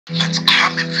Man's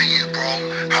coming for you, bro.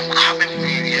 I'm coming for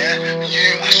you, yeah?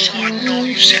 I know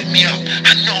you set me up.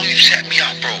 I know you set me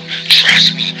up, bro.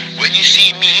 Trust me. When you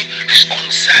see me, it's on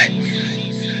sight.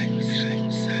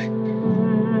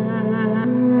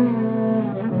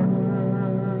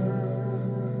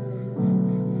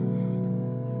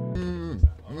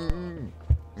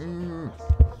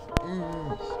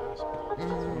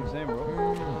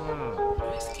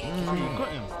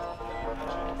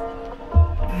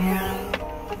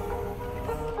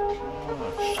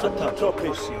 Shut up, drop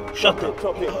it. Shut up,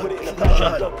 drop it. Put it in the bag.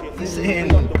 Shut up. Listen,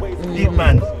 big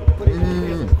man.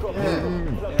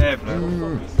 Yeah,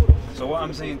 bro. So what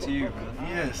I'm saying to you, bro?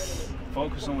 Yes.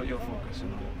 Focus on what you're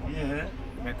focusing on. Yeah.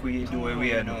 Make we do what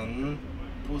we are doing.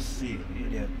 Pussy.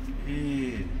 Idiot.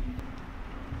 Yeah.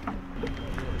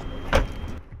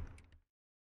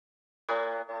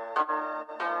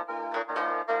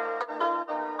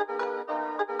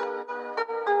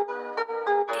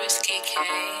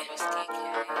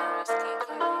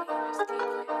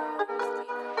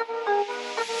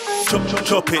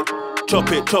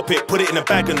 Chop it, put it in a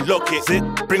bag and lock it. Zip,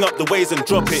 bring up the waves and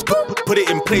drop it. Put it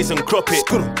in place and crop it.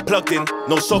 Plugged in,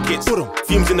 no sockets.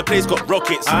 Fumes in the place, got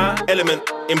rockets. Element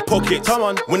in pockets. Come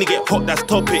on, when you get hot, that's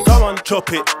topic. Come on,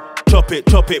 chop it,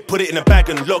 put it in a bag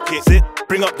and lock it. Zip,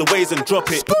 bring up the waves and drop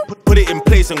it. Put it in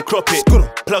place and crop it.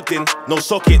 Plugged in, no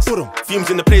sockets. Fumes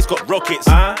in the place, got rockets.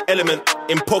 Element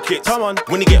in pockets. Come on,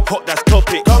 when you get hot, that's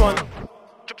topic. Come on,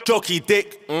 jockey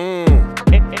dick.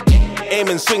 Aim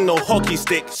and swing, no hockey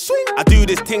stick. I do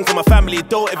this thing for my family,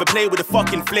 don't ever play with a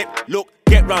fucking flip. Look,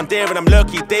 get round there and I'm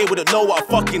lurky, they wouldn't know what I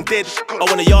fucking did. I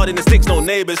want a yard in the sticks, no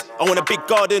neighbours. I want a big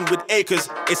garden with acres.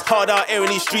 It's hard out here in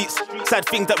these streets. Sad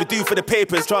things that we do for the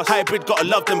papers. Hybrid, gotta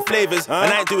love them flavours.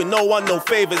 And I ain't doing no one no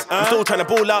favours. I'm still trying to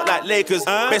ball out like Lakers.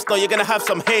 Best know you're gonna have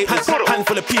some haters.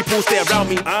 Handful of people stay around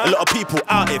me. A lot of people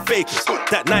out here fakers.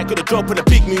 That night got a drop on a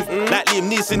big move. Like Liam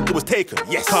Neeson, it was taken.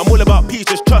 Yes, I'm all about peace,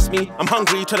 just trust me. I'm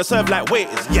hungry, trying to serve like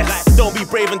waiters. Yes, like, don't be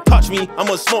brave and touch me. I'm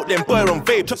on smoke, then boy on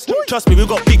vape. Trust me, we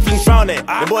got big things round there.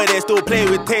 The boy there still play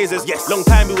with tasers. Yes, long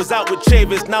time we was out with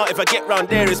shavers. Now if I get round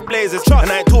there, it's blazers.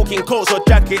 And I ain't talking coats or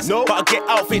jackets, but I get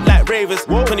outfit like ravers.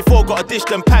 24 gotta dish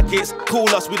them packets. Call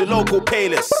us with the local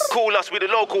payless. Call us with the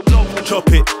local.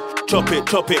 Chop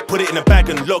it, put it in a bag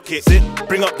and lock it. Zip,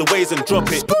 bring up the waves and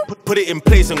drop it. Put it in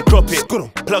place and crop it.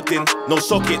 Plugged in, no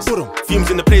sockets. Fumes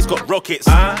in the place, got rockets.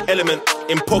 Element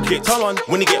in pockets. Come on,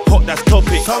 when you get hot, that's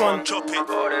topic. Come on, chop it,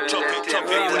 put it in a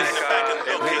bag and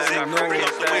lock it. Zip, bring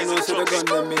up the waves and drop it.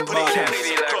 Put it in place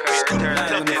and crop it.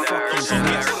 Plugged in, no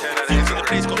sockets. Fumes in the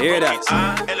place, got rockets.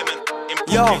 Element in pockets. When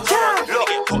you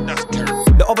get hot, that's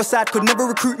the other side could never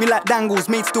recruit me like Dangles.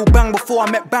 Made still bang before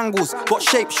I met Bangles. Got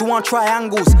shapes, you want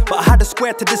triangles, but I had a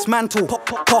square to dismantle.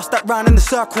 Pass that round in the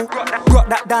circle, brought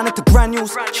that down into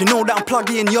granules. She know that I'm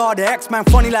pluggy in yard, the X-Man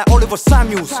funny like Oliver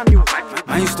Samuels.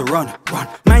 Man used to run.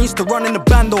 Man used to run in the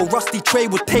bando. Rusty tray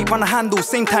with tape on the handle.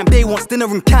 Same time they wants dinner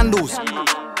and candles.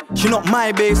 She not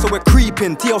my babe, so we're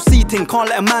creeping. TLC thing, can't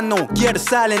let a man know. Yeah, the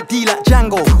silent D like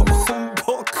Django.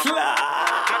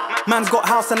 Man's got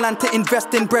house and land to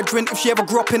invest in. Brethren, if she ever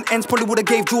grew up in ends, probably would've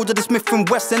gave Georgia the Smith from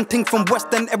West End. Ting from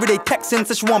West End, everyday texting.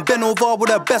 Says she want Ben over with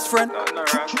her best friend.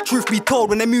 Truth be told,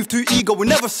 when they move too ego, we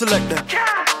never select them.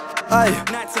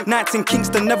 Aye, nights in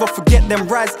Kingston, never forget them.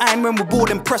 Rise iron when we board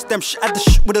and press them. At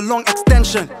the with a long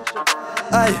extension.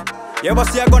 Aye, you ever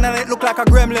see a gun and it look like a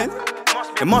gremlin?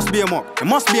 It must be a mock,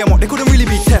 they couldn't really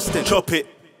be tested. Chop it,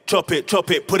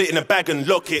 put it in a bag and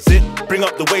lock it. Zip, bring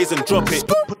up the waves and drop it.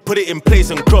 Put it in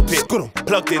place and crop it.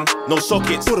 Plugged in, no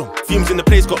sockets. Fumes in the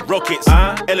place, got rockets.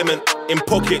 Element in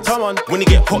pockets. Come on, when you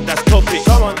get hot, that's topic.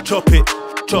 Come on, chop it,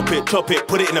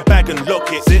 put it in a bag and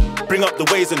lock it. Zip, bring up the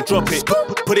waves and drop it.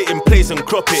 Put it in place and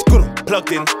crop it.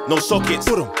 Plugged in, no sockets.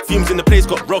 Fumes in the place,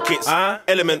 got rockets.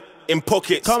 Element in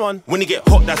pockets. Come on, when you get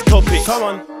hot, that's topic. Come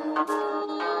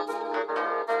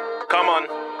on,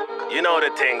 you know the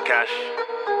thing, Cash.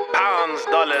 Pounds,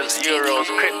 dollars, euros,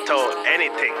 crypto,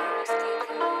 anything.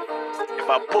 If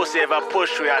I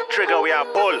push, we are trigger, we are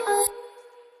pull.